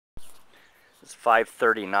This is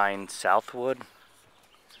 539 Southwood.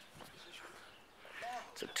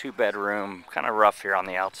 It's a 2-bedroom, kind of rough here on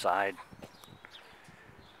the outside.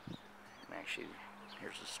 And actually,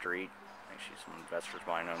 here's the street. Actually, some investors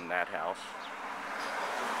might own that house.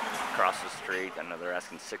 Across the street, I know they're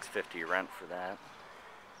asking $650 rent for that.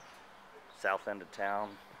 South end of town.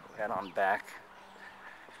 Go head on back.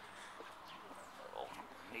 Oh,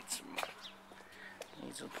 needs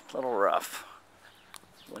a little rough.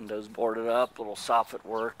 Windows boarded up, little soffit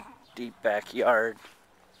work, deep backyard.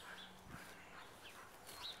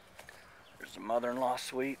 There's a mother-in-law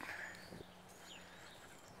suite.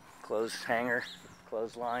 Clothes hanger,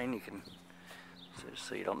 clothesline. You can,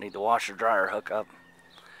 so you don't need the washer dryer hookup.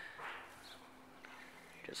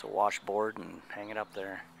 Just a washboard and hang it up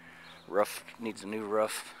there. Roof needs a new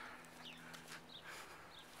roof.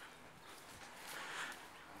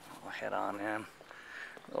 We'll head on in.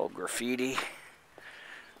 Little graffiti.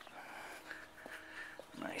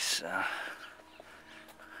 Nice.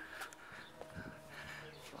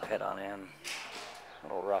 We'll head on in. A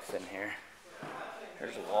little rough in here.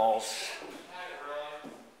 There's the walls.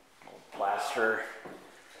 Little plaster.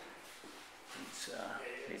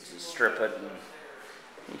 Needs to strip it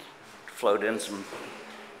and float in some.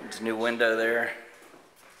 There's a new window there.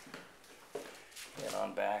 Get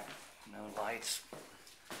on back. No lights.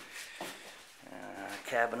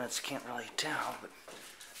 Cabinets, can't really tell, but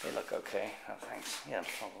they look okay. Oh, thanks. Yeah,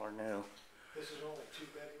 all are new. This is only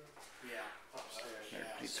 2-bedroom? Yeah, upstairs.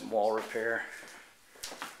 Need some wall repair.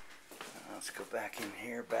 Let's go back in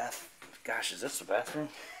here. Gosh, is this the bathroom?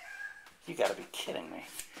 You gotta be kidding me.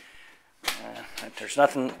 There's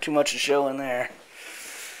nothing too much to show in there.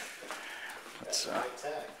 Let's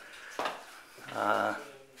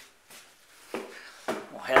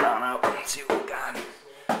we'll head on up and see what we got.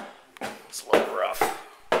 It's a little rough.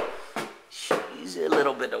 She's a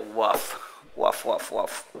little bit of woof. Woof, woof,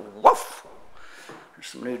 woof, woof. There's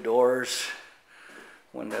some new doors.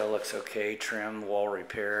 Window looks okay. Trim, wall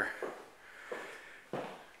repair. A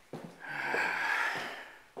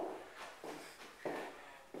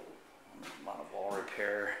lot of wall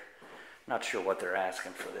repair. Not sure what they're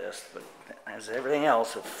asking for this, but as everything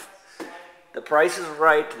else, if the price is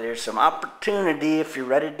right, there's some opportunity if you're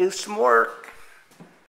ready to do some work.